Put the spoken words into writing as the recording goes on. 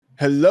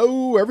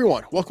Hello,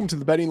 everyone. Welcome to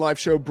the Betting Live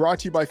Show brought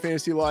to you by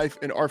Fantasy Life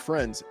and our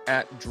friends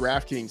at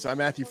DraftKings. I'm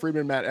Matthew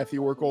Friedman, Matt F. the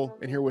Oracle,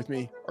 and here with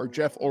me are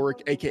Jeff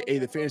Ulrich, a.k.a.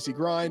 The Fantasy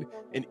Grind,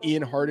 and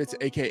Ian Harditz,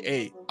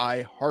 a.k.a.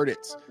 I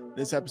Harditz. In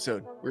this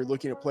episode, we're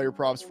looking at player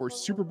props for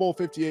Super Bowl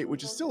 58,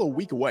 which is still a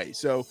week away,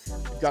 so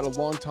we've got a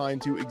long time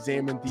to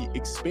examine the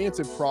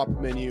expansive prop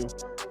menu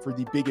for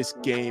the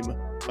biggest game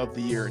of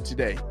the year. And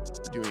today,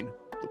 we're doing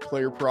the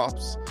player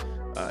props.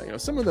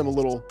 Some of them a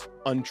little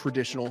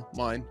untraditional,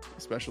 mine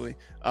especially.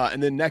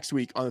 And then next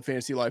week on the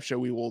Fantasy Live Show,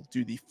 we will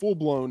do the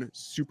full-blown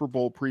Super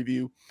Bowl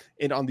preview.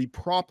 And on the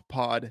prop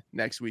pod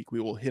next week, we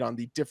will hit on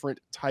the different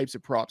types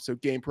of props. So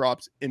game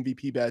props,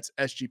 MVP bets,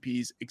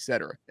 SGPs,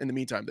 etc. In the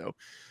meantime, though,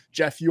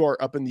 Jeff, you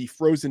are up in the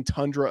frozen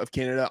tundra of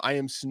Canada. I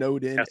am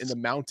snowed in the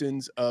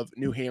mountains of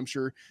New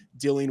Hampshire,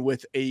 dealing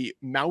with a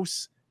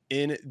mouse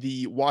in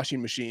the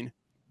washing machine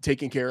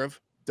taken care of.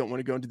 Don't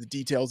want to go into the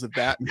details of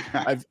that.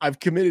 I've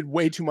committed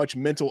way too much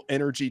mental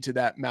energy to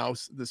that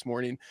mouse this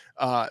morning.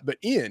 But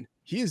Ian,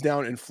 he is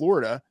down in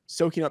Florida,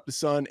 soaking up the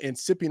sun and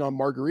sipping on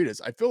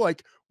margaritas. I feel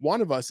like one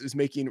of us is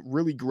making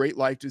really great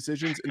life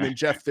decisions. And then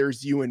Jeff,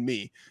 there's you and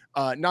me.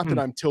 Not that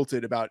I'm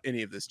tilted about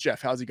any of this.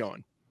 Jeff, how's it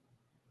going?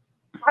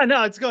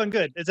 No, it's going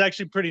good. It's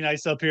actually pretty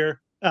nice up here.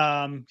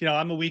 I'm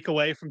a week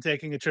away from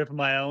taking a trip of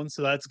my own,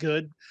 so that's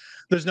good.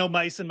 There's no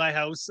mice in my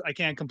house. I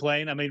can't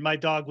complain. I mean, my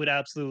dog would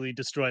absolutely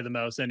destroy the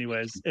mouse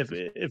anyways if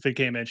it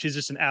came in. She's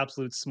just an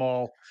absolute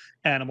small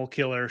animal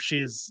killer.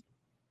 She's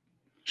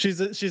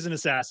an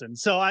assassin.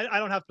 So I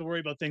don't have to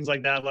worry about things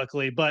like that,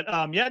 luckily. But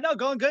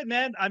going good,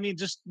 man. I mean,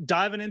 just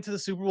diving into the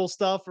Super Bowl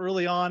stuff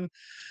early on.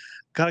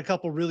 Got a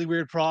couple really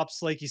weird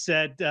props, like you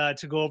said,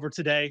 to go over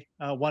today.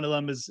 One of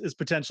them is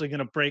potentially going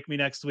to break me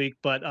next week,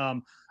 but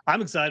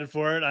I'm excited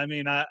for it. I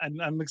mean,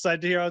 I'm excited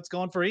to hear how it's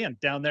going for Ian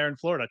down there in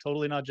Florida.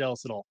 Totally not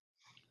jealous at all.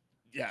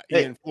 Yeah,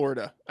 in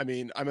Florida. I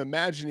mean, I'm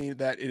imagining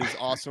that it is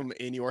awesome,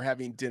 and you are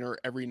having dinner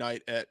every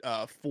night at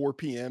 4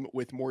 p.m.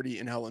 with Morty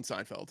and Helen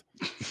Seinfeld.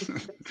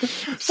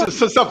 so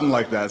something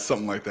like that.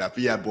 But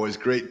yeah, boys,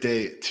 great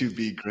day to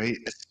be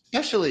great,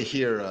 especially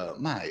here.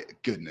 My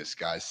goodness,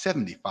 guys,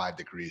 75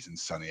 degrees and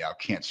sunny out.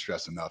 Can't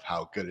stress enough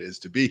how good it is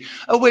to be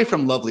away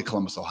from lovely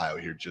Columbus, Ohio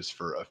here just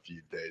for a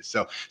few days.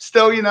 So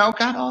still,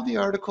 got all the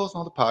articles and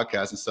all the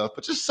podcasts and stuff,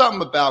 but just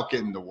something about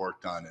getting the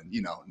work done and,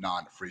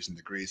 non-freezing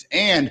degrees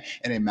and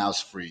in a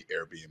mouse-free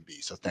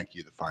Airbnb. So thank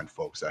you to the fine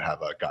folks that have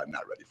gotten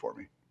that ready for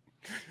me.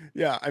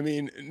 Yeah, I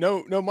mean,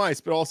 no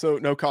mice, but also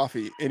no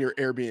coffee in your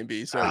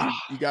Airbnb. So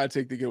you got to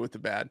take the good with the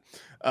bad.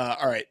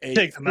 All right.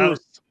 Take the mouse.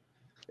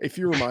 A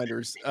few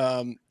reminders.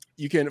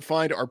 You can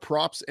find our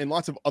props and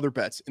lots of other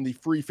bets in the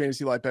free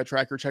Fantasy Life Bet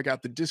Tracker. Check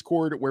out the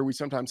Discord where we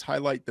sometimes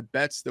highlight the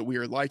bets that we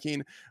are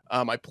liking.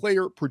 My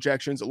player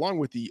projections, along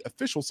with the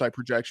official site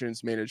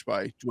projections managed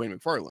by Dwayne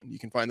McFarland. You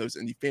can find those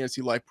in the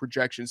Fantasy Life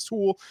Projections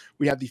tool.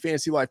 We have the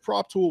Fantasy Life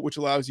Prop tool, which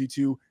allows you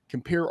to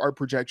compare our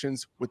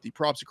projections with the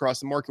props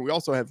across the market. We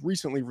also have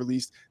recently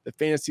released the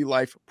Fantasy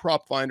Life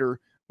Prop Finder,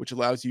 which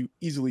allows you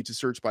easily to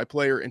search by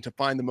player and to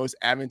find the most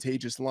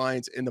advantageous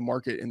lines in the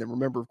market. And then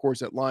remember, of course,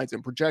 that lines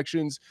and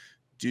projections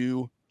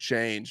do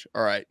change.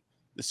 All right.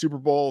 The Super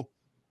Bowl,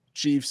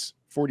 Chiefs,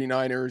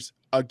 49ers,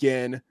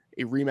 again,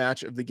 a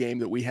rematch of the game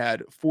that we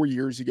had 4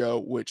 years ago,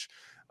 which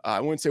I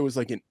wouldn't say was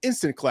like an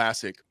instant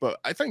classic, but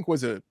I think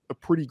was a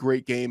pretty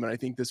great game. And I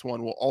think this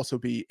one will also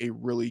be a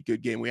really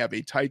good game. We have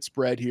a tight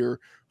spread here.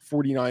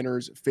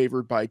 49ers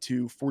favored by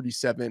 2,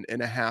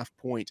 47.5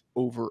 point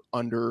over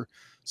under.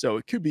 So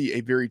it could be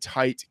a very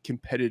tight,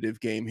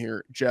 competitive game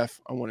here. Jeff,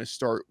 I want to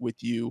start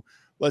with you.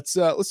 Let's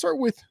start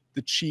with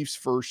the Chiefs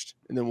first,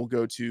 and then we'll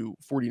go to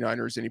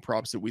 49ers, any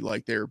props that we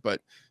like there.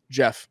 But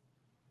Jeff,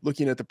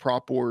 looking at the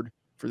prop board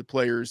for the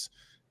players,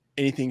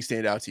 anything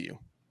stand out to you?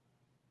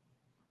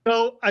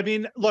 So, I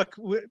mean, look,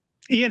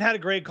 Ian had a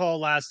great call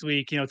last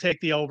week, take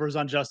the overs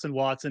on Justin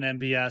Watson,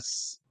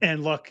 MBS.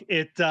 And look,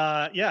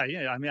 I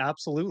mean,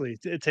 absolutely.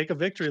 Take a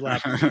victory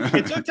lap.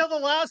 It took till the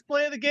last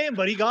play of the game,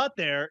 but he got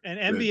there.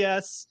 And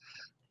MBS,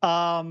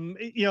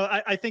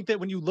 I think that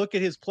when you look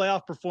at his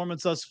playoff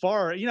performance thus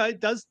far, it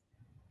does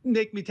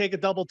make me take a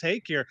double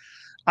take here.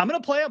 I'm going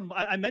to play him.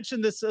 I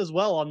mentioned this as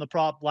well on the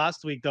prop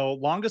last week, though.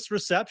 Longest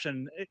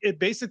reception, it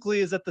basically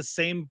is at the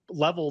same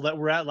level that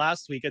we're at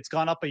last week. It's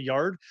gone up a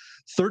yard,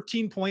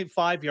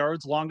 13.5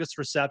 yards, longest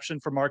reception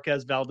for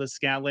Marquez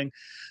Valdez-Scantling.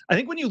 I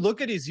think when you look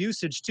at his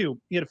usage, too,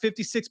 he had a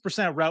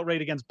 56% route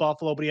rate against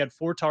Buffalo, but he had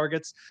 4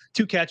 targets,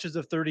 2 catches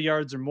of 30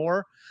 yards or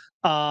more.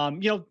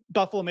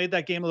 Buffalo made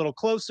that game a little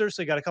closer,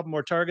 so he got a couple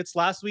more targets.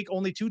 Last week,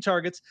 only 2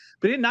 targets,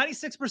 but he had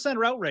 96%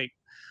 route rate.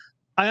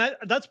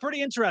 That's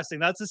pretty interesting.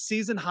 That's a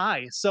season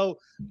high. So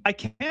I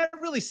can't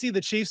really see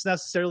the Chiefs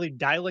necessarily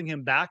dialing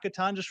him back a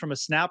ton just from a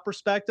snap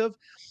perspective.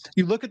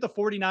 You look at the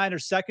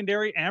 49ers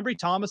secondary, Ambry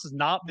Thomas has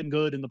not been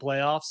good in the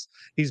playoffs.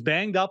 He's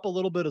banged up a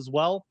little bit as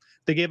well.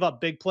 They gave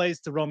up big plays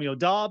to Romeo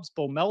Doubs,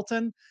 Bo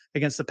Melton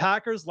against the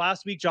Packers.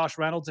 Last week, Josh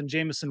Reynolds and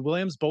Jamison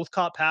Williams both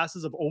caught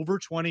passes of over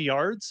 20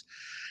 yards.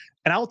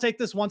 And I will take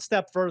this one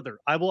step further.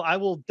 I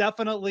will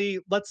definitely,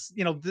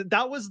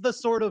 that was the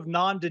sort of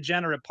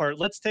non-degenerate part.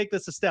 Let's take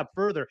this a step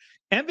further.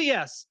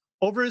 MVS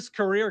over his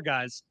career,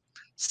 guys,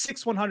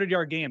 6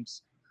 100-yard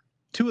games.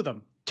 Two of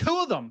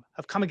them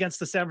have come against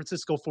the San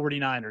Francisco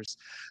 49ers.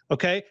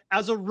 Okay.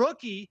 As a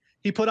rookie,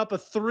 he put up a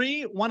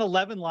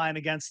 3-111 line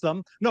against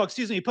them. No,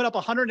 excuse me. He put up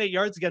 108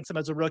 yards against them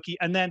as a rookie.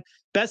 And then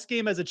best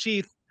game as a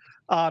Chief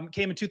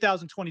came in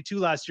 2022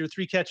 last year,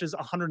 3 catches,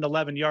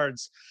 111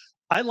 yards.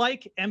 I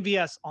like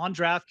MVS on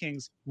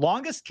DraftKings.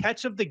 Longest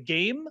catch of the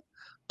game,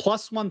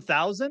 plus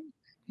 1,000.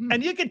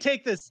 And you can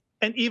take this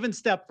an even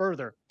step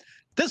further.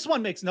 This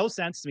one makes no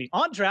sense to me.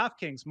 On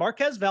DraftKings,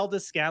 Marquez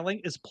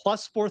Valdes-Scantling is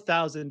plus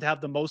 4,000 to have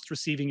the most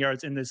receiving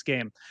yards in this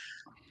game.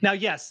 Now,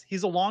 yes,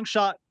 he's a long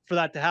shot for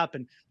that to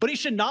happen, but he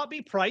should not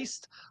be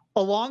priced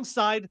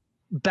alongside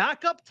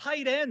backup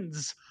tight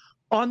ends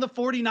on the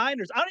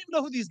 49ers. I don't even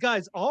know who these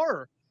guys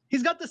are.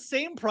 He's got the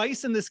same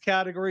price in this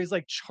category as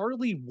like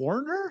Charlie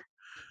Werner.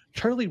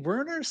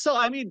 So,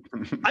 I mean,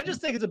 I just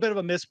think it's a bit of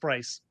a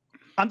misprice.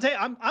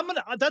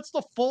 That's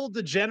the full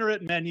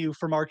degenerate menu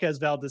for Marquez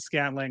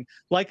Valdes-Scantling.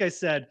 Like I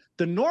said,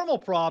 the normal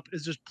prop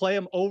is just play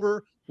him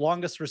over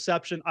longest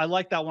reception. I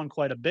like that one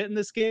quite a bit in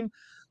this game,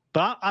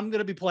 but I'm going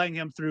to be playing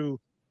him through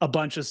a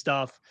bunch of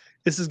stuff.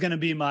 This is going to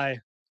be my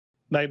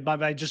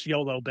just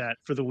YOLO bet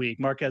for the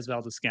week, Marquez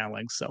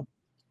Valdes-Scantling. So,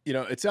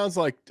 it sounds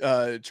like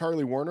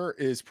Charlie Werner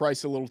is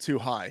priced a little too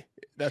high.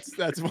 That's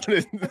what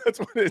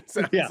it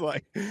sounds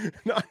like.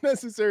 Not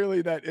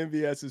necessarily that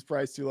MVS is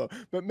priced too low,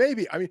 but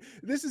maybe. I mean,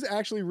 this is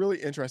actually really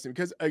interesting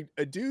because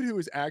a dude who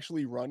is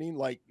actually running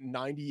like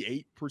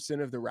 98%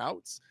 of the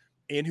routes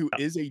and who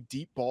is a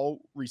deep ball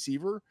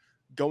receiver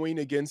going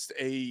against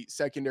a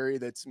secondary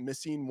that's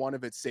missing one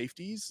of its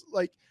safeties,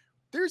 like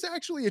there's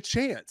actually a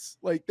chance.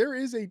 Like there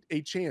is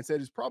a chance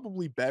that is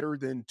probably better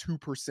than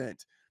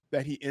 2%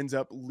 that he ends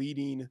up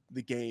leading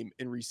the game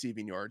in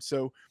receiving yards.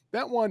 So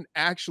that one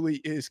actually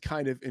is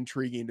kind of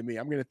intriguing to me.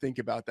 I'm going to think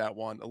about that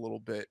one a little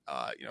bit,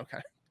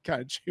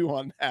 kind of chew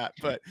on that.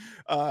 But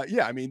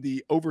I mean,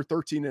 the over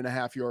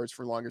 13.5 yards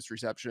for longest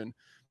reception.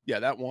 Yeah,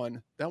 that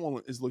one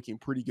is looking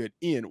pretty good.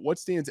 Ian, what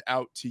stands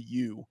out to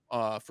you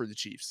for the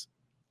Chiefs?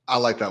 I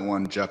like that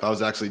one, Jeff. I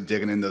was actually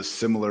digging in those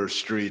similar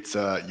streets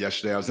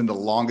yesterday. I was in the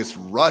longest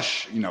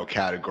rush,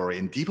 category,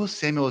 and Deebo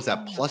Samuel is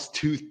at plus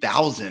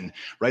 2,000,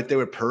 right there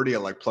with Purdy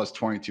at like plus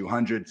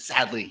 2,200.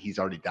 Sadly, he's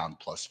already down to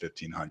plus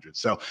 1,500.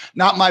 So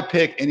not my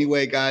pick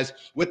anyway, guys.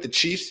 With the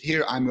Chiefs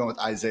here, I'm going with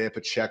Isaiah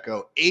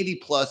Pacheco, 80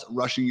 plus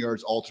rushing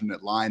yards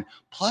alternate line,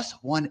 plus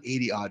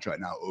 180 odds right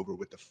now over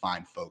with the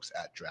fine folks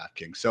at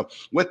DraftKings. So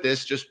with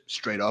this, just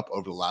straight up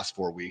over the last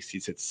 4 weeks,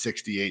 he's hit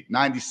 68,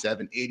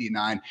 97,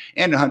 89,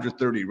 and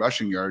 130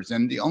 rushing yards.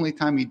 And the only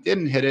time he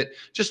didn't hit it,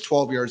 just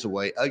 12 yards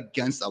away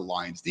against a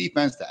Lions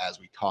defense that, as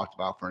we talked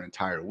about for an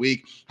entire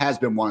week, has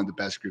been one of the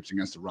best groups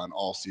against the run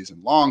all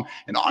season long.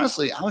 And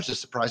honestly, I was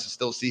just surprised to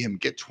still see him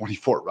get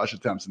 24 rush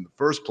attempts in the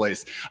first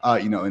place,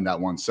 in that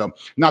one. So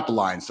not the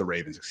Lions, the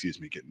Ravens,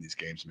 getting these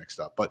games mixed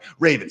up. But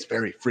Ravens,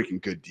 very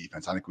freaking good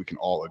defense. I think we can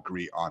all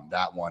agree on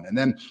that one. And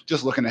then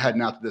just looking ahead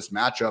now to this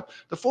matchup,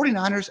 the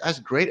 49ers, as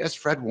great as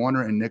Fred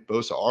Warner and Nick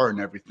Bosa are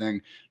and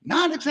everything,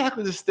 not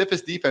exactly the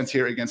stiffest defense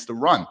here against the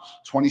run.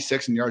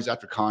 26 in yards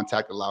after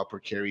contact allowed per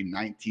carry,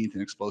 19th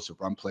in explosive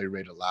run play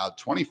rate allowed,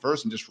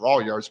 21st in just raw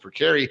yards per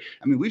carry.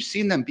 I mean, we've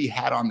seen them be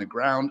had on the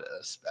ground,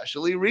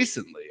 especially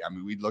recently. I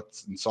mean, we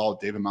looked and saw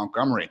David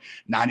Montgomery,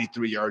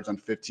 93 yards on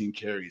 15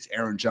 carries.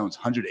 Aaron Jones,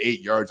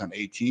 108 yards on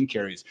 18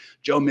 carries.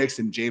 Joe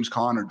Mixon, James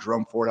Conner,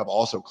 Jerome Ford have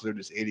also cleared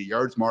this 80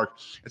 yards mark.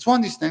 It's one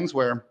of these things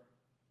where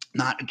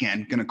not,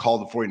 again, going to call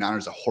the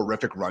 49ers a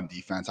horrific run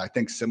defense. I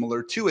think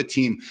similar to a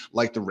team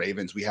like the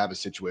Ravens, we have a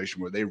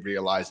situation where they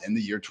realize in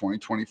the year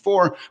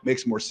 2024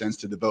 makes more sense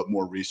to devote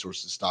more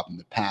resources stopping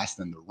the pass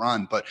than the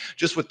run. But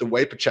just with the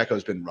way Pacheco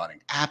has been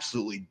running,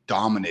 absolutely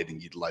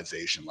dominating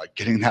utilization, like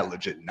getting that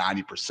legit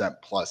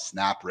 90% plus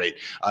snap rate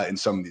in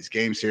some of these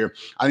games here.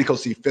 I think he'll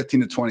see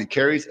 15 to 20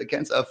 carries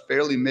against a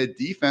fairly mid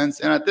defense.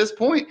 And at this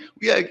point,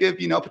 we got to give,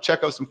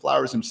 Pacheco some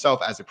flowers himself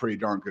as a pretty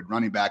darn good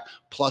running back,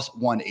 plus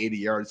 180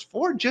 yards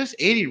for just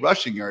 80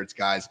 rushing yards,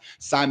 guys.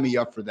 Sign me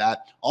up for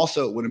that.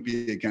 Also, it wouldn't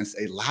be against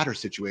a ladder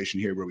situation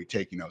here where we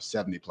take,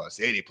 70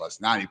 plus, 80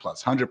 plus, 90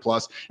 plus, 100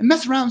 plus, and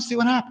mess around and see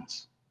what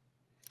happens.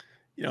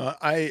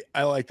 I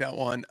like that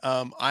one.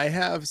 I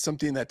have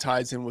something that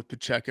ties in with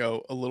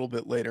Pacheco a little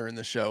bit later in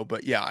the show,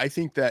 but yeah, I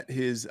think that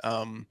his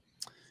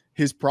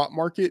prop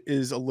market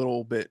is a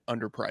little bit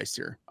underpriced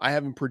here. I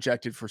have him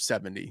projected for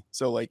 70.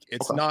 So like,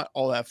 it's not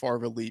all that far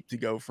of a leap to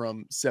go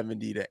from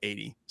 70 to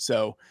 80.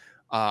 So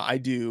I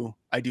do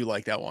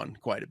like that one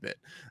quite a bit.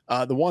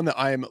 The one that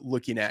I'm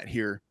looking at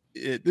here,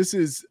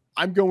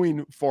 I'm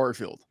going far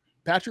afield.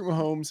 Patrick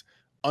Mahomes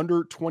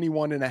under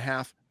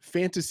 21.5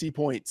 fantasy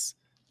points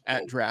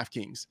at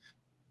DraftKings.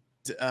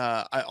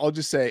 I'll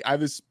just say I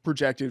was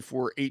projected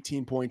for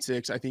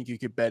 18.6. I think you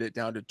could bet it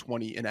down to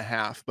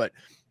 20.5, but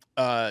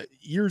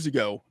years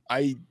ago,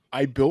 I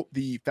built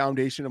the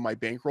foundation of my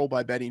bankroll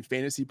by betting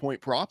fantasy point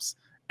props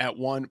at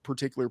one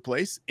particular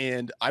place,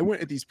 and I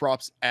went at these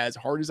props as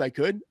hard as I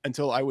could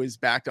until I was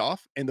backed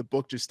off and the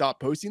book just stopped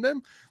posting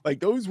them. Like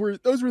those were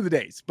the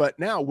days. But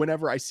now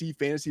whenever I see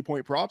fantasy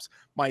point props,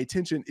 my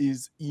attention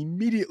is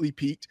immediately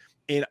peaked.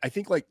 And I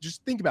think, like,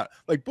 just think about it.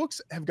 Like,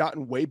 books have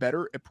gotten way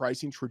better at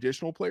pricing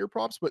traditional player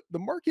props, but the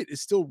market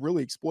is still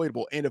really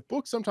exploitable. And if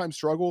books sometimes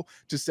struggle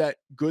to set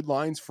good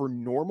lines for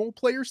normal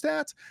player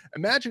stats,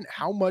 imagine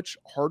how much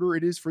harder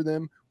it is for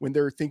them when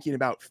they're thinking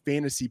about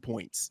fantasy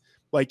points.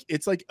 Like,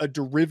 it's like a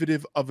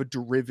derivative of a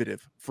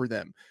derivative for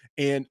them.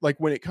 And like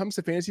when it comes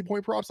to fantasy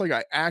point props, like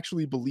I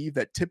actually believe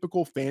that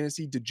typical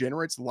fantasy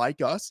degenerates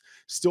like us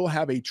still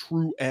have a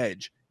true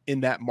edge in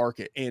that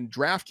market. And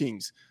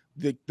DraftKings,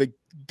 the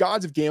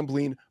gods of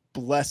gambling,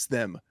 bless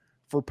them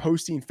for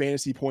posting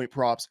fantasy point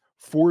props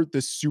for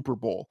the Super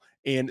Bowl.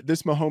 And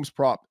this Mahomes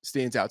prop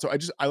stands out. So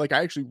I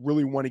actually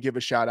really want to give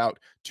a shout out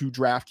to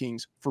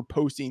DraftKings for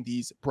posting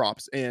these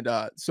props, and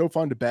so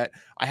fun to bet.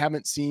 I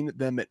haven't seen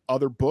them at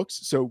other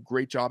books. So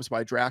great jobs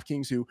by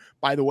DraftKings, who,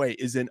 by the way,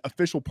 is an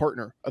official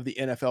partner of the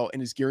NFL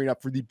and is gearing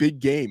up for the big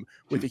game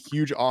with a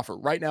huge offer.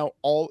 Right now,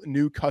 all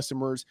new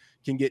customers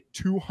can get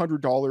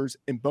 $200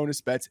 in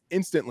bonus bets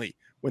instantly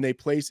when they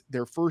place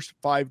their first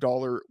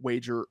 $5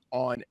 wager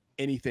on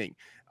anything.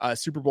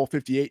 Super Bowl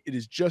 58, it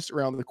is just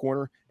around the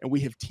corner, and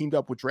we have teamed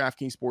up with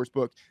DraftKings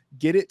Sportsbook.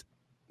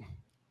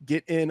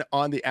 Get in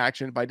on the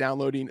action by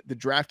downloading the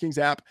DraftKings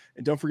app,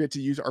 and don't forget to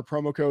use our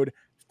promo code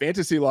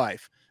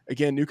FANTASYLIFE.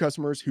 Again, new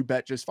customers who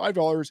bet just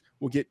 $5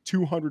 will get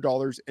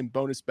 $200 in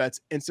bonus bets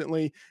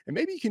instantly, and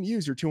maybe you can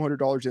use your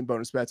 $200 in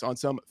bonus bets on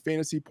some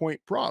fantasy point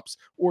props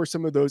or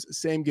some of those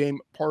same game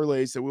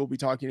parlays that we'll be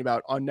talking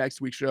about on next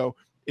week's show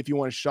if you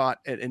want a shot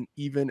at an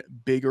even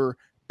bigger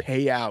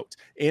payout.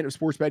 And if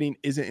sports betting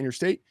isn't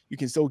interstate, you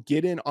can still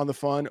get in on the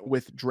fun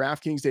with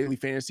DraftKings Daily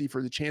Fantasy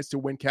for the chance to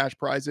win cash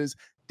prizes.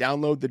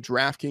 Download the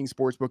DraftKings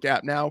Sportsbook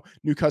app now.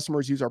 New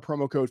customers use our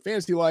promo code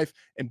FANTASYLIFE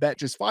and bet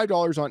just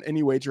 $5 on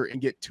any wager and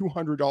get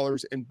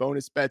 $200 in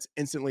bonus bets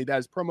instantly. That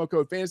is promo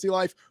code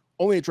FANTASYLIFE.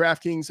 Only at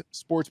DraftKings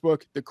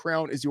Sportsbook. The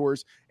crown is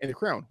yours, and the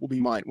crown will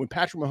be mine when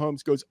Patrick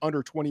Mahomes goes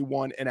under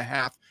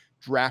 21.5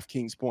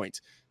 DraftKings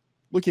points.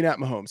 Looking at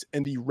Mahomes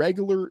in the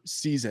regular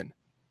season,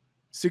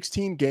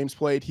 16 games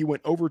played, he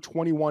went over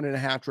 21.5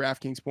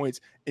 DraftKings points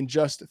in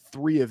just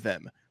 3 of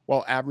them,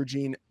 while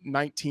averaging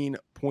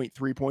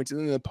 19.3 points. And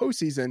then in the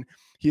postseason,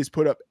 he has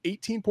put up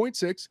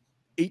 18.6,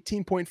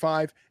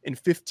 18.5, and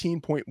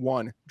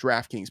 15.1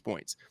 DraftKings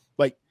points.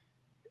 Like,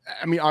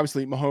 I mean,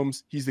 obviously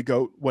Mahomes, he's the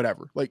GOAT,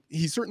 whatever. Like,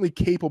 he's certainly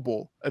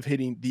capable of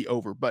hitting the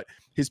over, but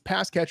his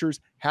pass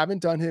catchers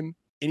haven't done him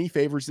any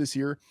favors this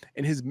year,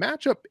 and his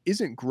matchup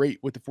isn't great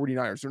with the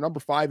 49ers. They're number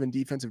 5 in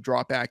defensive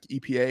dropback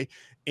EPA,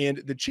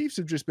 and the Chiefs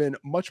have just been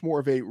much more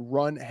of a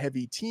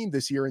run-heavy team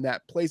this year, and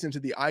that plays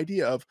into the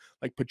idea of,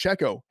 like,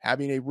 Pacheco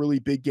having a really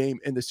big game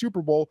in the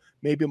Super Bowl.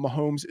 Maybe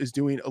Mahomes is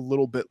doing a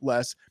little bit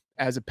less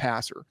as a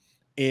passer.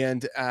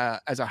 And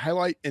as a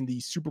highlight in the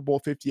Super Bowl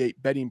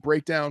 58 betting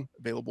breakdown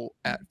available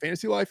at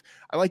Fantasy Life,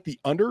 I like the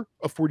under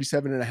of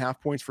 47.5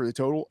 points for the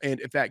total.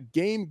 And if that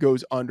game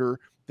goes under,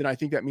 then I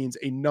think that means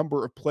a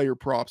number of player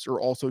props are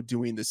also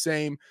doing the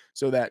same.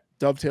 So that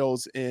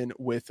dovetails in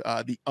with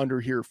the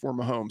under here for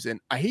Mahomes. And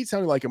I hate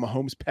sounding like a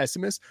Mahomes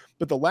pessimist,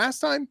 but the last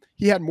time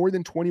he had more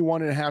than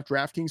 21.5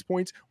 DraftKings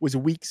points was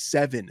week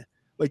 7.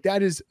 Like,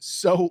 that is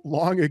so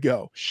long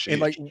ago. Shit.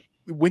 And like,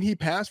 when he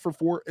passed for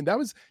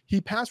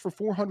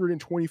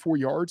 424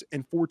 yards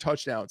and 4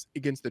 touchdowns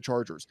against the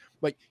Chargers.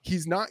 Like,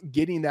 he's not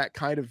getting that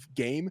kind of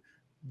game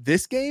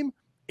this game,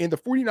 and the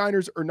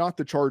 49ers are not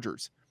the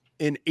Chargers.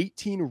 In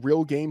 18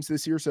 real games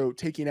this year, so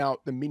taking out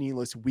the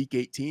meaningless week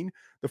 18,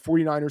 the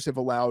 49ers have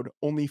allowed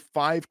only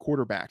 5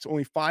 quarterbacks,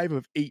 only 5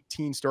 of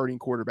 18 starting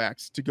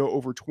quarterbacks to go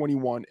over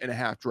 21.5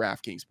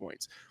 DraftKings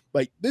points.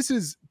 Like, this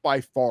is by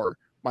far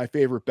my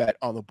favorite bet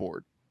on the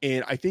board.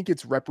 And I think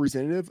it's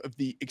representative of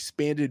the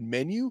expanded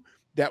menu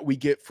that we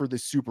get for the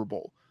Super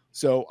Bowl.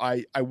 So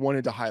I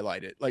wanted to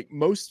highlight it. Like,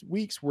 most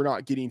weeks, we're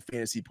not getting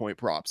fantasy point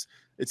props.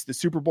 It's the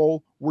Super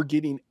Bowl. We're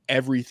getting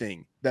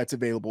everything that's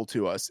available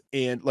to us.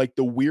 And like,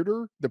 the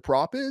weirder the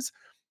prop is,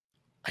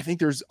 I think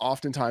there's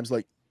oftentimes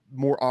like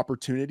more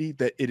opportunity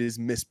that it is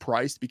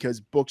mispriced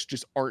because books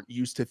just aren't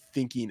used to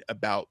thinking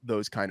about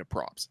those kind of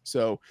props.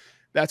 So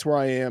that's where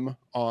I am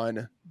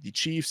on the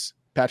Chiefs.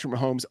 Patrick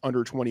Mahomes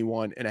under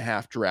 21.5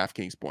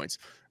 DraftKings points.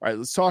 All right,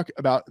 let's talk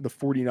about the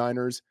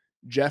 49ers.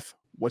 Jeff,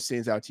 what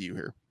stands out to you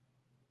here?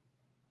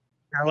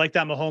 I like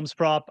that Mahomes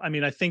prop. I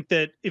mean, I think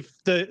that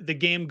if the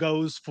game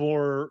goes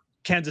for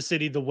Kansas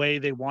City the way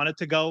they want it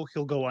to go,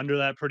 he'll go under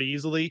that pretty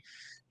easily.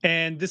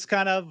 And this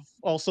kind of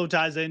also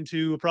ties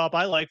into a prop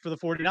I like for the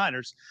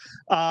 49ers.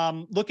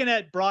 Looking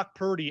at Brock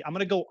Purdy, I'm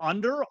going to go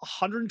under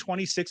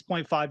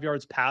 126.5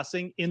 yards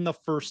passing in the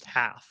first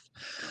half.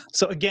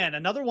 So again,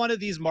 another one of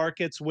these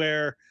markets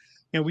where,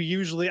 you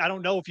know, I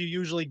don't know if you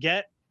usually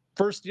get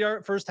first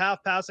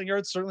half passing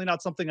yards, certainly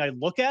not something I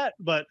look at,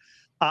 but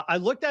I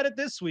looked at it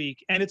this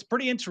week, and it's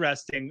pretty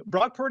interesting.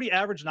 Brock Purdy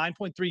averaged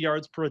 9.3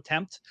 yards per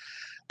attempt,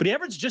 but he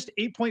averaged just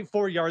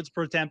 8.4 yards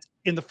per attempt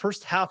in the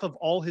first half of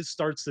all his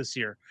starts this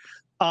year.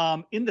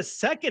 In the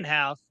second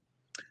half,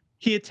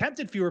 he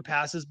attempted fewer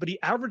passes, but he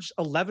averaged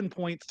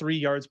 11.3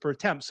 yards per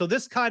attempt. So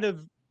this kind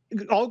of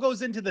all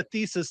goes into the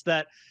thesis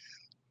that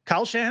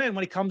Kyle Shanahan,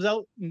 when he comes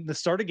out in the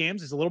start of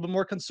games, is a little bit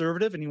more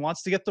conservative and he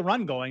wants to get the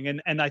run going.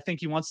 And I think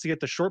he wants to get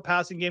the short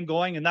passing game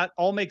going, and that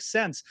all makes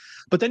sense.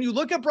 But then you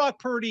look at Brock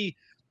Purdy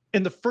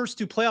in the first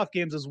 2 playoff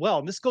games as well,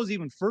 and this goes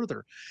even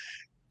further.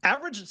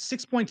 Averaged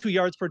 6.2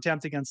 yards per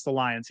attempt against the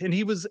Lions, and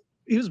he was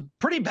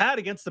pretty bad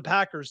against the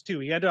Packers too.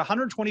 He had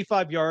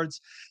 125 yards,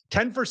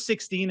 10 for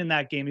 16 in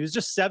that game. He was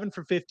just 7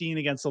 for 15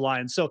 against the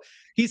Lions. So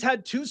he's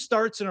had 2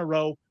 starts in a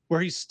row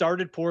where he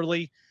started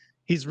poorly.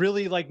 He's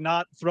really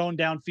not thrown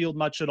downfield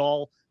much at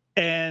all.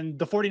 And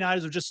the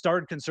 49ers have just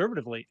started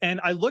conservatively. And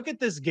I look at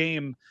this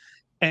game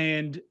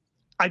and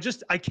I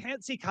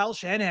can't see Kyle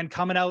Shanahan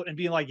coming out and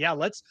being like, yeah,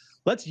 let's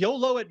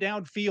YOLO it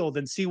downfield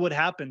and see what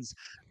happens.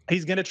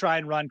 He's going to try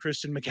and run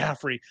Christian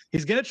McCaffrey.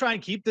 He's going to try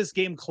and keep this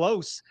game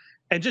close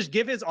and just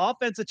give his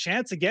offense a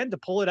chance again to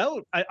pull it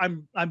out.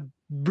 I'm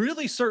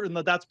really certain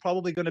that that's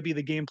probably going to be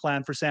the game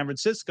plan for San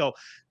Francisco.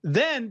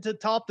 Then to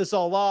top this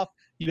all off,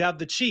 you have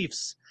the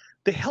Chiefs.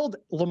 They held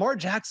Lamar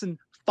Jackson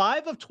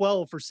 5 of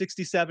 12 for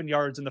 67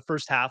 yards in the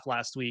first half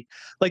last week.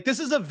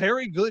 This is a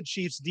very good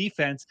Chiefs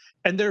defense,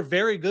 and they're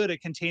very good at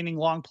containing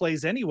long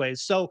plays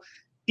anyways. So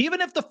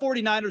even if the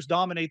 49ers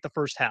dominate the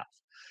first half,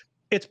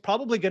 it's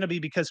probably going to be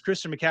because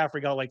Christian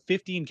McCaffrey got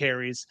 15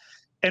 carries.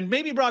 And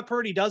maybe Brock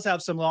Purdy does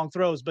have some long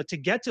throws, but to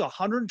get to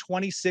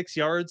 126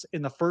 yards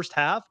in the first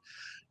half,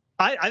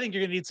 I think you're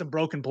going to need some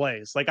broken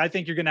plays. I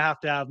think you're going to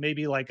have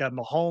maybe a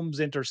Mahomes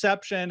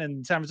interception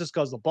and San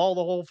Francisco has the ball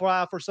the whole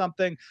half or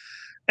something.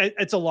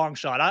 It's a long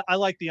shot. I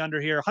like the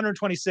under here,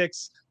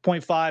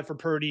 126.5 for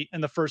Purdy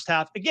in the first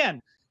half. Again,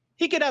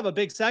 he could have a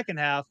big second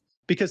half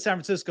because San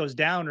Francisco's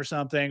down or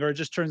something, or it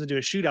just turns into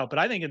a shootout. But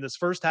I think in this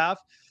first half,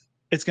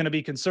 it's going to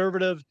be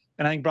conservative,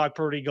 and I think Brock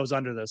Purdy goes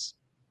under this.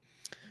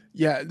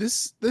 Yeah,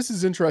 this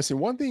is interesting.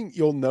 One thing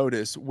you'll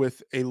notice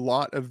with a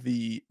lot of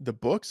the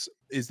books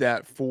is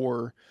that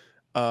for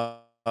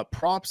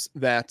props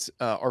that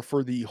are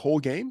for the whole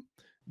game,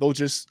 they'll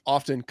just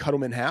often cut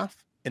them in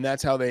half, and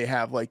that's how they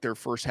have their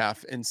first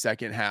half and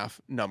second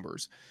half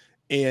numbers.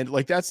 And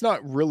that's not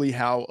really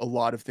how a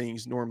lot of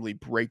things normally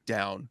break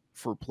down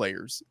for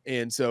players.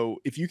 And so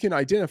if you can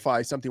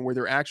identify something where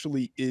there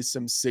actually is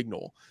some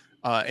signal,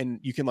 and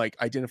you can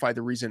identify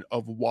the reason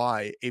of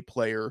why a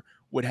player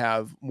would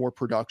have more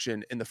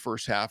production in the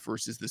first half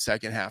versus the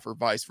second half, or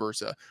vice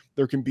versa,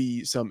 there can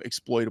be some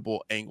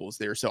exploitable angles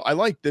there. So I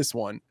like this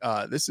one.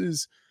 This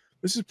is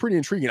pretty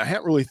intriguing. I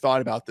hadn't really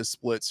thought about the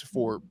splits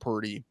for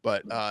Purdy,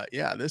 but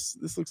yeah, this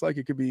looks like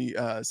it could be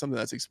something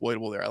that's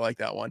exploitable there. I like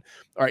that one.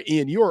 All right,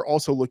 Ian, you are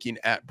also looking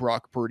at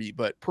Brock Purdy,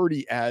 but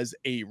Purdy as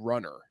a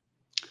runner.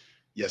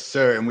 Yes,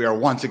 sir. And we are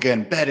once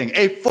again betting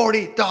a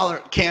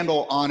 $40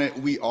 candle on it.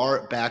 We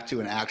are back to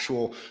an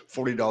actual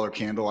 $40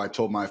 candle. I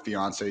told my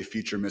fiance,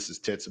 future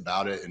Mrs. Tits,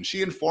 about it, and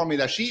she informed me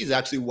that she is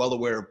actually well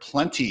aware of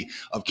plenty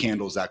of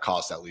candles that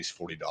cost at least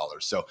 $40.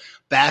 So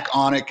back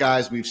on it,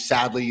 guys. We've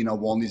sadly,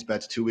 won these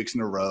bets 2 weeks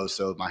in a row,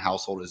 so my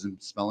household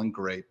isn't smelling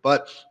great,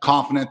 but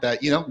confident that,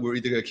 we're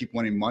either going to keep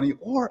winning money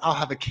or I'll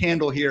have a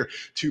candle here.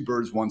 2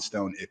 birds, 1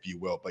 stone, if you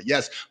will. But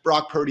yes,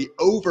 Brock Purdy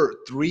over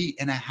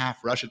 3.5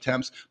 rush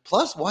attempts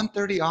plus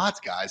 130 odds,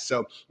 guys.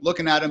 So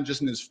looking at him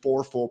just in his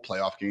 4 full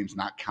playoff games,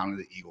 not counting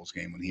the Eagles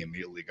game when he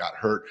immediately got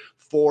hurt,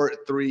 4,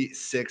 3,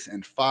 6,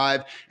 and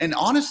 5. And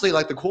honestly,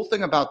 the cool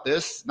thing about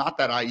this, not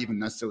that I even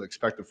necessarily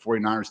expect the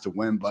 49ers to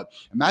win, but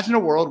imagine a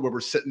world where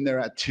we're sitting there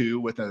at 2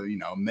 with a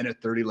minute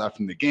 30 left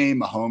in the game.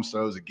 Mahomes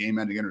throws a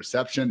game-ending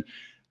interception.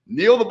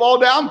 Kneel the ball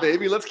down,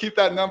 baby. Let's keep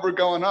that number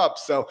going up.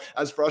 So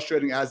as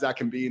frustrating as that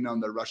can be on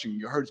the rushing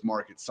yards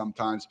market,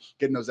 sometimes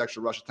getting those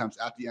extra rush attempts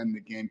at the end of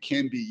the game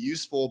can be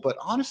useful. But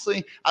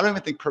honestly, I don't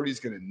even think Purdy's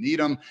going to need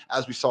them,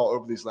 as we saw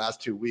over these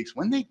last 2 weeks.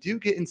 When they do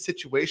get in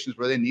situations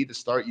where they need to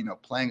start,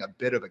 playing a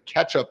bit of a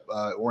catch-up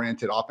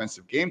oriented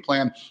offensive game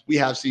plan, we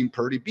have seen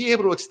Purdy be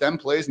able to extend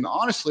plays and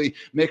honestly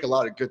make a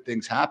lot of good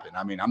things happen.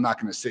 I mean, I'm not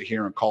going to sit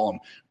here and call him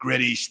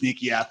gritty,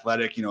 sneaky,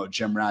 athletic, a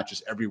gym rat,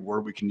 just every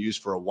word we can use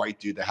for a white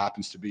dude that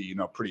happens to be,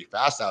 pretty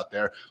fast out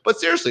there. But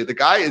seriously, the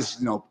guy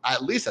is,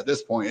 at least at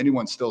this point,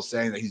 anyone's still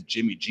saying that he's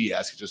Jimmy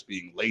G-esque, just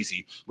being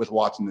lazy with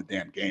watching the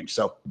damn game.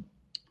 So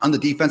on the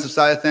defensive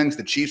side of things,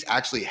 the Chiefs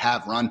actually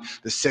have run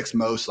the 6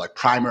 most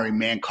primary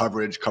man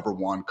coverage, cover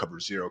 1, cover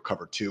 0,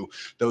 cover 2,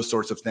 those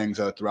sorts of things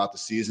throughout the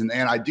season.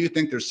 And I do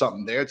think there's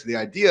something there to the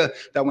idea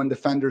that when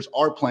defenders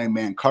are playing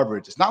man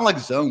coverage, it's not like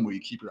zone where you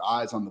keep your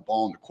eyes on the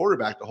ball and the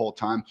quarterback the whole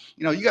time.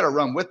 You got to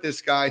run with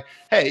this guy.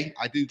 Hey,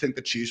 I do think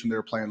the Chiefs, when they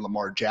were playing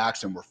Lamar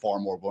Jackson, were far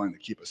more willing to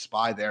keep a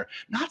spy there.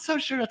 Not so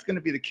sure that's going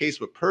to be the case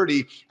with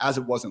Purdy, as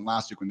it wasn't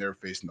last week when they were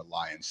facing the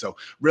Lions. So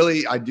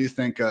really, I do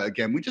think,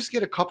 again, we just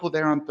get a couple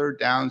there on third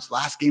down. touchdowns.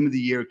 Last game of the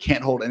year,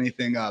 can't hold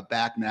anything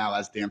back now,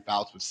 as Dan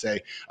Fouts would say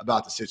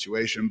about the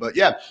situation. But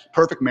yeah,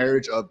 perfect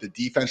marriage of the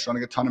defense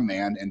running a ton of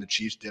man, and the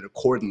Chiefs did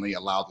accordingly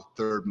allow the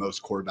third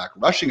most quarterback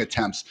rushing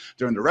attempts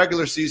during the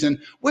regular season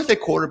with a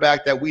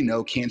quarterback that we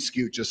know can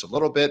scoot just a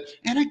little bit.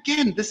 And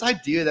again, this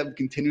idea that we've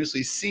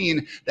continuously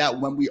seen that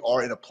when we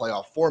are in a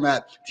playoff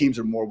format, teams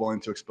are more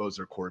willing to expose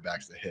their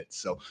quarterbacks to hits.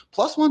 So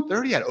plus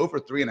 130 at over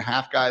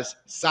 3.5, guys.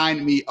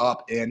 Sign me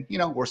up. And,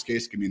 worst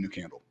case, give me a new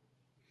candle.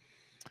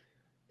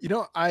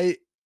 I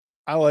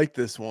like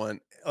this one.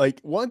 Like,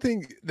 one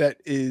thing that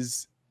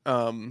is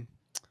kind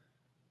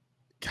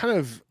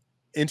of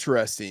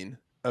interesting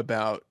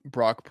about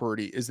Brock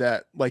Purdy is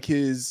that, like,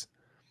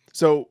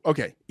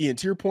 okay, Ian,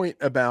 to your point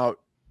about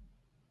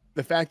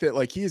the fact that,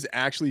 like, he has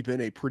actually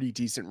been a pretty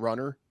decent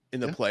runner in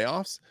the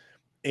playoffs.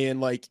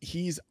 And like,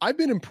 I've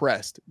been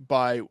impressed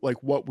by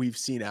like what we've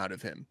seen out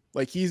of him.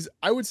 Like,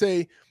 I would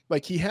say,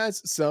 like, he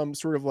has some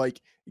sort of like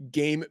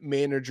game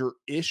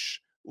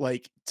manager-ish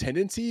like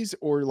tendencies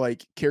or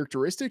like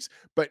characteristics,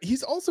 but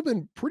he's also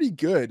been pretty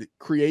good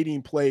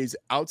creating plays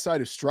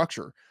outside of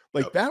structure.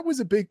 Like, that was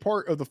a big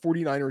part of the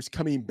 49ers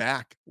coming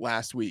back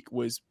last week,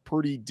 was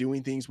Purdy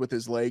doing things with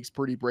his legs,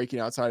 Purdy breaking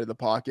outside of the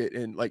pocket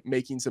and like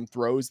making some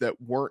throws that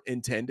weren't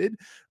intended.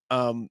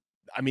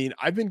 I mean,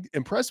 I've been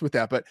impressed with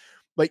that, but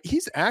like,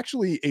 he's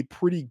actually a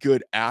pretty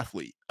good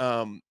athlete.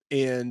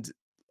 And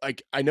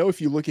like, I know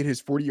if you look at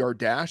his 40-yard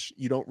dash,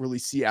 you don't really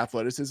see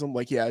athleticism.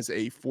 Like, he has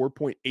a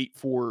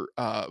 4.84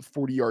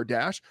 40-yard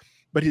dash,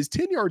 but his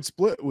 10-yard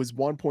split was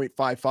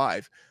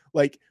 1.55.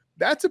 Like,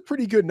 that's a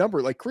pretty good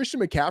number. Like, Christian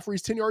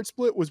McCaffrey's 10-yard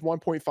split was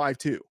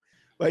 1.52.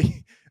 Like,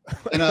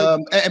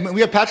 and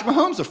we have Patrick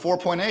Mahomes at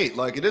 4.8.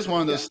 Like, it is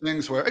one of those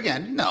things where,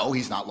 again, no,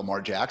 he's not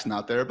Lamar Jackson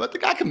out there, but the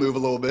guy can move a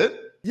little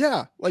bit.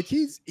 Yeah, like,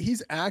 he's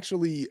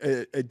actually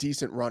a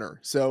decent runner.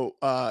 So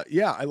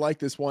yeah, I like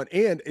this one.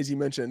 And as you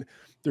mentioned,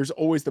 there's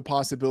always the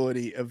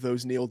possibility of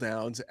those kneel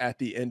downs at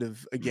the end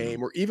of a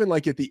game, or even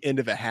like at the end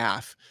of a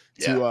half,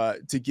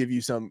 to give you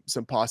some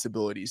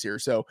possibilities here.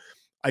 So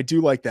I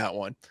do like that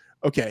one.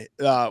 Okay,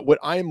 what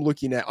I'm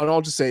looking at, and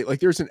I'll just say, like,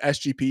 there's an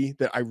SGP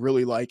that I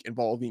really like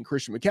involving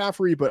Christian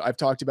McCaffrey, but I've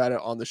talked about it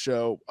on the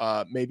show.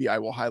 Maybe I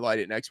will highlight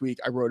it next week.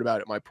 I wrote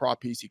about it in my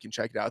prop piece. You can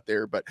check it out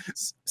there. But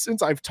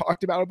since I've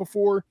talked about it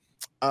before,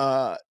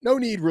 no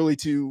need really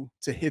to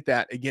hit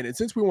that again. And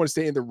since we want to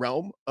stay in the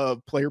realm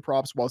of player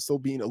props while still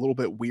being a little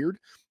bit weird,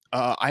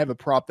 I have a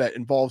prop that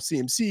involves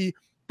CMC,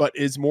 but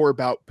is more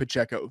about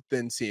Pacheco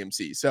than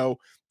CMC. So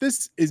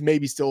this is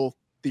maybe still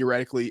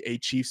theoretically a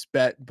Chiefs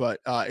bet, but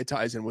it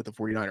ties in with the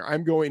 49er.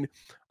 I'm going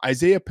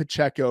Isaiah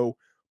Pacheco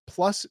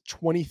plus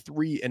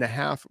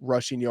 23.5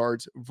 rushing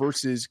yards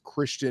versus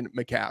Christian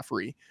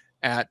McCaffrey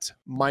at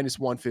minus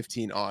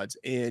 115 odds.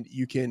 And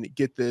you can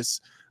get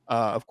this,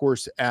 of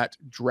course, at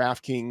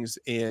DraftKings,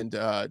 and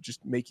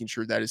just making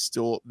sure that is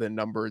still the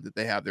number that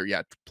they have there.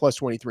 Yeah, plus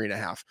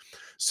 23.5.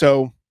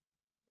 So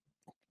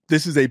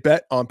this is a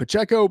bet on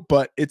Pacheco,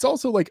 but it's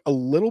also like a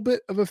little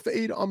bit of a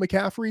fade on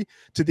McCaffrey,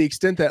 to the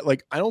extent that,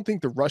 like, I don't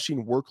think the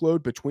rushing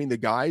workload between the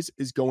guys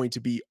is going to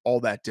be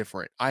all that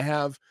different. I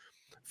have,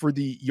 for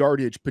the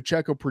yardage,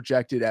 Pacheco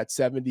projected at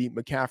 70,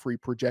 McCaffrey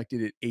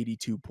projected at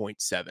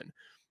 82.7.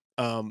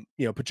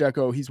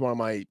 Pacheco, he's one of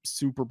my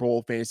Super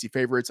Bowl fantasy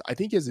favorites. I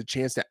think he has a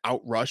chance to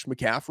outrush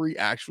McCaffrey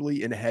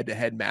actually in a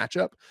head-to-head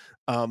matchup.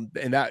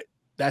 And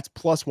that's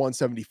plus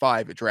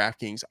 175 at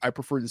DraftKings. I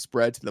prefer the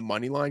spread to the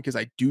money line because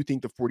I do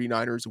think the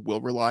 49ers will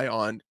rely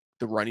on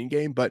the running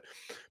game, but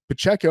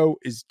Pacheco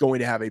is going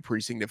to have a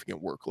pretty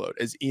significant workload.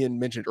 As Ian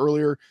mentioned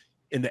earlier,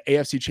 in the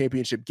AFC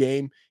Championship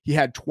game, he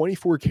had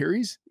 24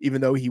 carries, even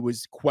though he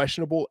was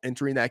questionable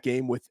entering that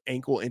game with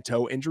ankle and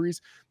toe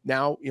injuries.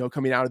 Now,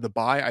 coming out of the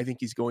bye, I think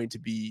he's going to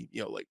be,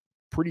 like,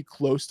 pretty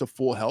close to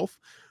full health.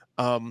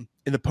 In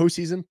the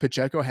postseason,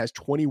 Pacheco has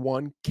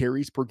 21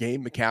 carries per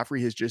game.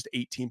 McCaffrey has just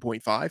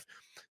 18.5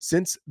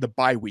 since the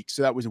bye week.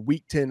 So that was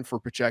week 10 for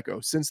Pacheco.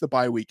 Since the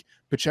bye week,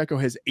 Pacheco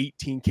has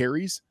 18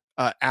 carries,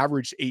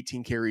 averaged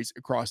 18 carries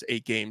across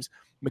 8 games.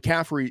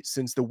 McCaffrey,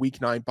 since the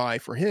week 9 bye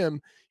for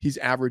him, he's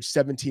averaged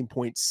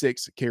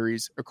 17.6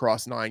 carries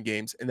across 9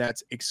 games. And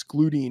that's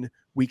excluding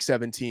week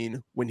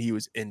 17 when he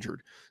was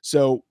injured.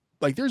 So,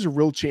 like, there's a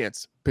real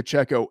chance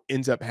Pacheco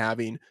ends up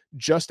having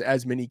just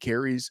as many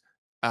carries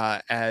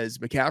as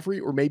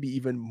McCaffrey, or maybe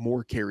even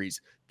more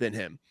carries than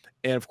him.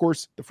 And of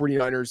course, the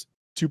 49ers,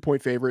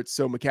 2-point favorites.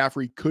 So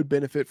McCaffrey could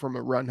benefit from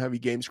a run heavy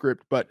game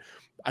script, but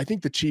I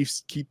think the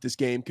Chiefs keep this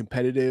game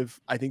competitive.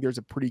 I think there's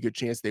a pretty good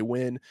chance they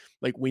win.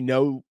 Like, we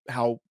know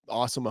how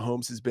awesome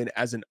Mahomes has been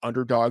as an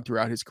underdog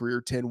throughout his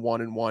career,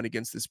 10-1-1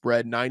 against the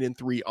spread,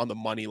 9-3 on the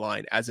money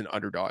line as an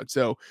underdog.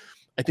 So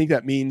I think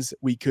that means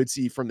we could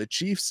see from the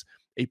Chiefs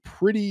a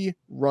pretty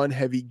run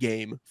heavy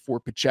game for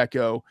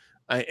Pacheco.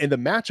 And the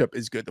matchup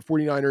is good. The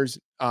 49ers,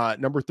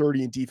 number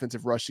 30 in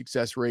defensive rush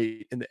success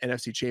rate in the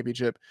NFC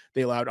Championship.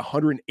 They allowed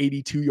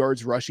 182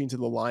 yards rushing to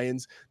the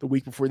Lions. The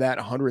week before that,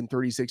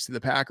 136 to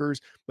the Packers.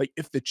 Like,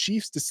 if the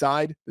Chiefs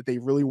decide that they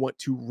really want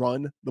to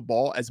run the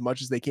ball as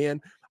much as they can,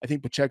 I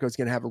think Pacheco is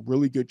going to have a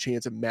really good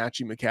chance of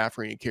matching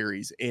McCaffrey in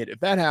carries. And if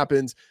that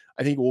happens,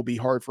 I think it will be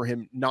hard for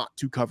him not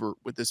to cover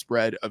with the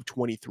spread of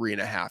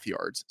 23.5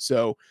 yards.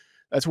 So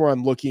that's where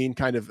I'm looking,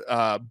 kind of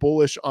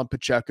bullish on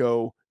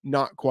Pacheco,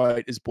 not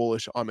quite as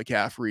bullish on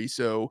McCaffrey.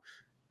 So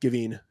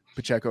giving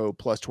Pacheco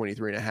plus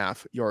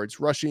 23.5 yards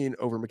rushing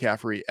over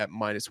McCaffrey at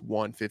minus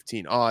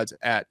 115 odds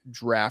at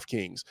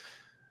DraftKings.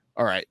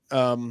 All right.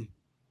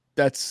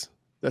 That's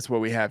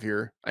what we have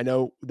here. I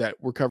know that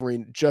we're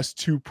covering just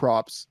 2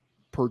 props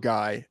per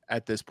guy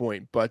at this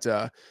point, but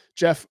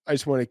Jeff, I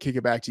just want to kick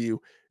it back to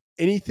you.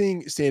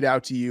 Anything stand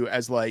out to you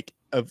as, like,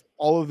 of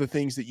all of the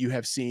things that you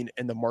have seen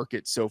in the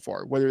market so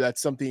far, whether that's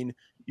something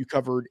you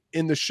covered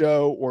in the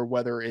show or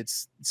whether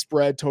it's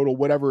spread, total,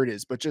 whatever it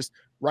is, but just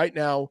right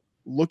now,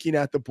 looking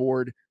at the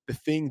board, the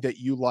thing that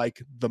you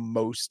like the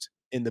most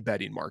in the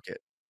betting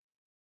market?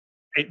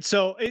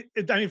 So, I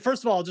mean,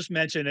 first of all, I'll just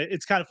mention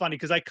it's kind of funny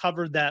because I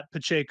covered that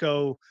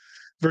Pacheco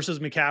versus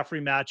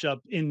McCaffrey matchup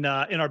in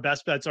our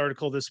best bets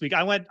article this week.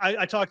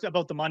 I talked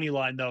about the money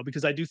line though,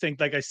 because I do think,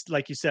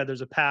 like you said,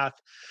 there's a path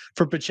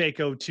for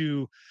Pacheco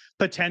to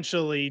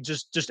potentially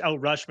just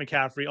outrush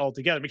McCaffrey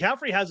altogether.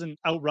 McCaffrey hasn't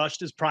outrushed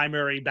his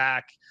primary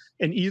back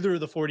in either of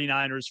the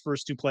 49ers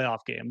first 2 playoff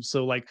games.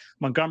 So, like,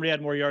 Montgomery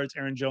had more yards,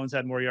 Aaron Jones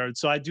had more yards.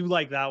 So I do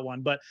like that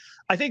one. But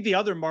I think the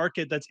other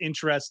market that's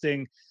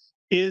interesting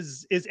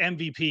is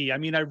MVP. I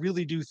mean, I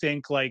really do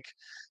think, like,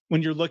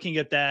 when you're looking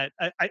at that,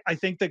 I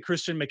think that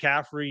Christian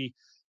McCaffrey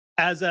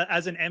as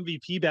an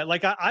MVP bet,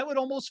 like, I would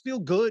almost feel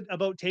good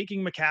about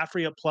taking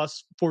McCaffrey at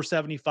plus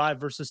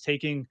 475 versus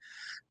taking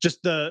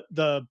just the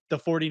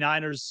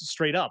 49ers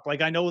straight up.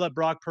 Like, I know that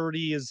Brock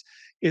Purdy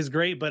is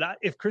great, but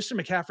if Christian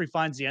McCaffrey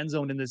finds the end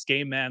zone in this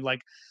game, man,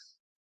 like,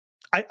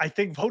 I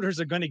think voters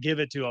are going to give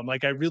it to him.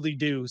 Like, I really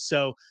do.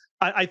 So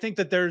I think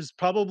that there's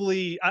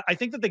probably, I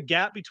think that the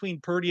gap between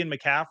Purdy and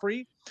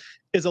McCaffrey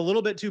is a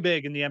little bit too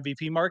big in the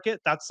MVP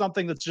market. That's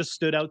something that's just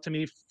stood out to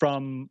me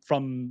from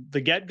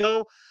the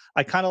get-go.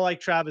 I kind of like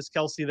Travis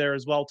Kelce there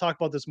as well. We'll talk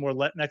about this more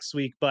next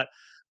week, but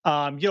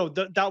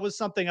that was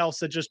something else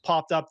that just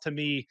popped up to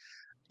me,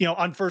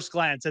 on first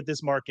glance at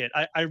this market.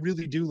 I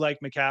really do like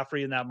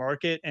McCaffrey in that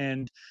market,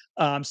 and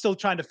I'm still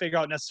trying to figure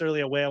out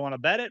necessarily a way I want to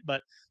bet it,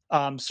 but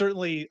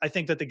certainly I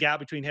think that the gap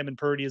between him and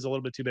Purdy is a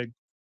little bit too big.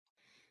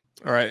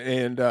 All right.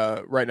 And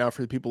right now,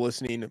 for the people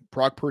listening,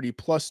 Brock Purdy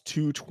plus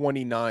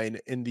 229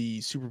 in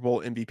the Super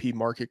Bowl MVP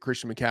market,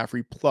 Christian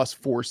McCaffrey plus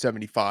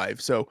 475.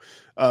 So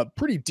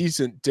pretty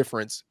decent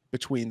difference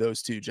between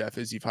those two, Jeff,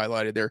 as you've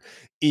highlighted there.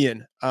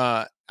 Ian,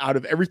 out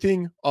of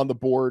everything on the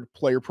board,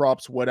 player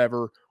props,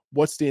 whatever,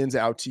 what stands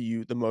out to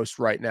you the most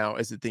right now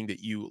as the thing that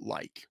you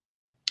like?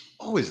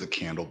 Always the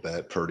candle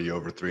bet, Purdy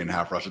over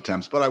 3.5 rush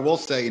attempts. But I will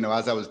say,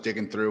 as I was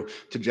digging through,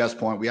 to Jeff's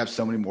point, we have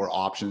so many more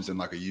options than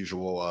like a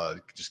usual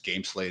just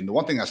game slate. And the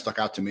one thing that stuck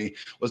out to me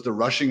was the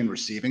rushing and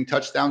receiving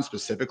touchdowns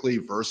specifically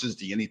versus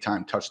the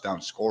anytime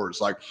touchdown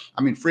scores. Like,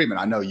 I mean, Freeman,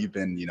 I know you've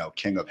been,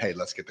 king of, hey,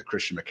 let's get the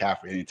Christian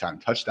McCaffrey anytime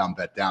touchdown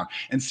bet down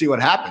and see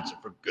what happens.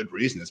 And for good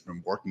reason. It's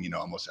been working,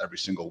 almost every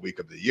single week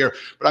of the year.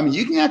 But I mean,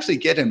 you can actually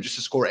get him just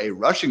to score a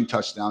rushing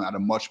touchdown at a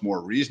much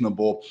more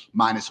reasonable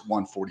minus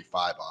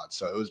 145 odds.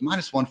 So it was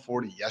minus 140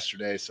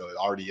 yesterday, so it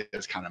already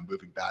is kind of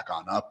moving back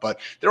on up.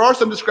 But there are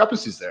some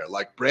discrepancies there.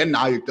 Like, Brandon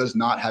Ayuk does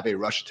not have a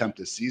rush attempt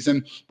this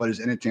season, but his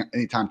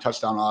anytime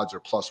touchdown odds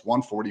are plus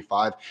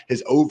 145.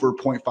 His over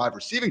 0.5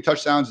 receiving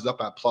touchdowns is up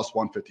at plus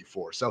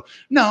 154. So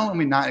no, I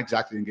mean, not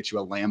exactly going to get you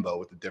a Lambo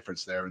with the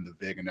difference there and the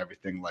vig and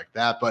everything like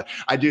that. But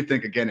I do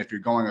think, again, if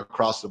you're going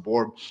across the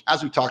board,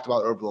 as we talked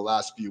about over the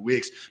last few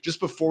weeks,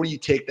 just before you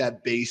take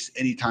that base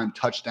anytime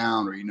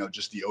touchdown or,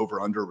 just the over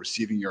under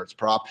receiving yards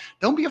prop,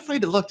 don't be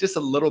afraid to look just a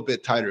little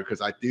bit tighter, because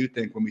I do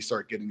think when we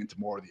start getting into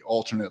more of the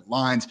alternate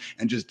lines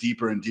and just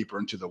deeper and deeper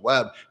into the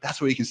web,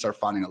 that's where you can start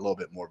finding a little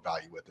bit more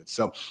value with it.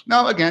 So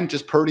now, again,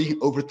 just Purdy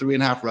over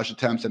 3.5 rush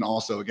attempts, and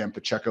also, again,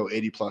 Pacheco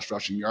 80 plus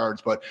rushing yards,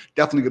 but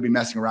definitely going to be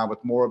messing around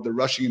with more of the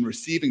rushing and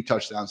receiving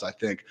touchdowns, I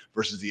think,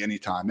 versus the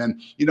anytime.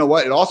 And you know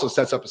what? It also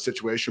sets up a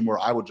situation where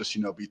I would just,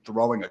 be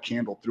throwing a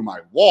candle through my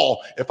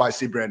wall if I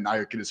see Brandon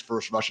Ayuk get his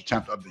first rush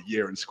attempt of the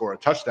year and score a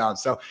touchdown.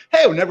 So,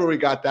 hey, whenever we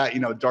got that,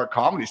 dark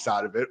comedy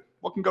side of it,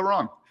 what can go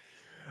wrong?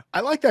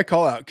 I like that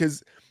call out,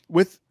 because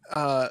with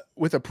a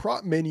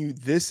prop menu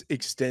this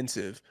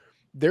extensive,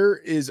 there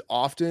is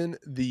often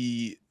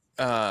the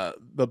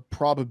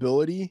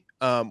probability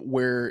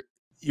where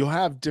you'll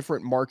have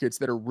different markets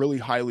that are really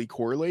highly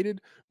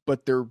correlated,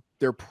 but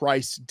they're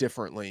priced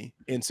differently.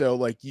 And so,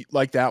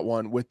 like that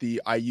one with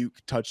the Ayuk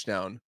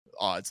touchdown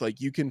odds, like,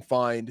 you can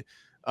find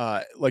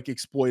like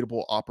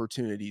exploitable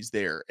opportunities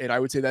there. And I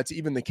would say that's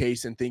even the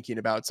case in thinking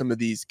about some of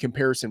these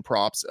comparison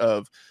props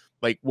of,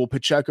 like, will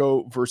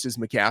Pacheco versus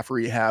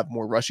McCaffrey have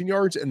more rushing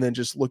yards? And then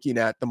just looking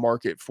at the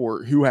market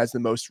for who has the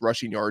most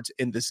rushing yards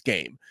in this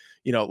game,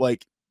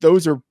 like,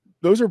 those are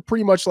those are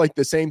pretty much like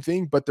the same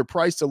thing, but they're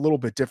priced a little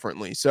bit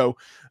differently. So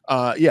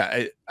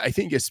I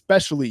think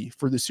especially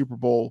for the Super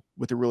Bowl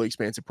with a really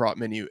expansive prop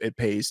menu, it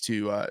pays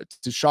to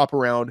shop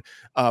around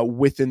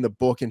within the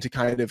book and to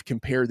kind of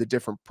compare the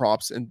different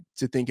props and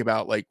to think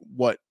about like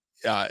what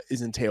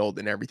is entailed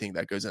and everything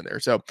that goes in there.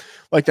 So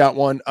like that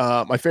one,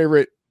 my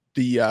favorite,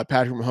 the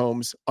Patrick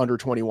Mahomes under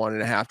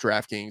 21.5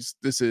 DraftKings.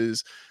 This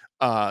is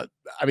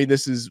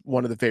this is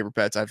one of the favorite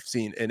bets I've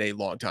seen in a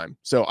long time.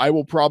 So I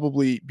will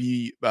probably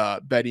be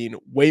betting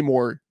way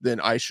more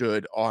than I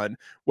should on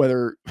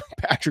whether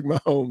Patrick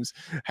Mahomes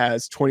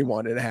has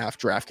 21.5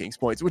 DraftKings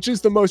points, which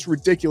is the most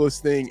ridiculous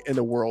thing in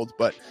the world.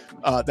 But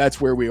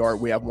that's where we are.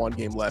 We have one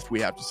game left.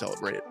 We have to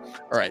celebrate it.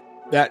 All right.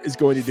 That is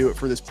going to do it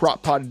for this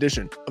Prop Pod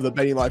edition of the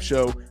Betting Life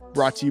Show,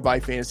 brought to you by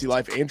Fantasy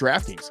Life and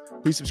DraftKings.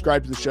 Please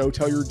subscribe to the show,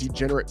 tell your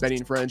degenerate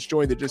betting friends,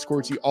 join the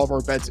Discord, see all of our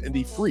bets in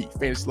the free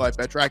Fantasy Life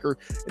Bet Tracker,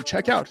 and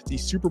check out the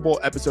Super Bowl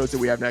episodes that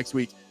we have next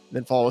week. And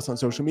then follow us on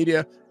social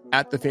media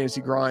at The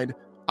Fantasy Grind,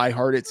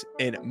 iHeartIt,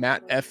 and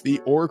Matt F. the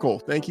Oracle.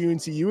 Thank you, and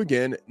see you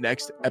again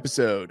next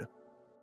episode.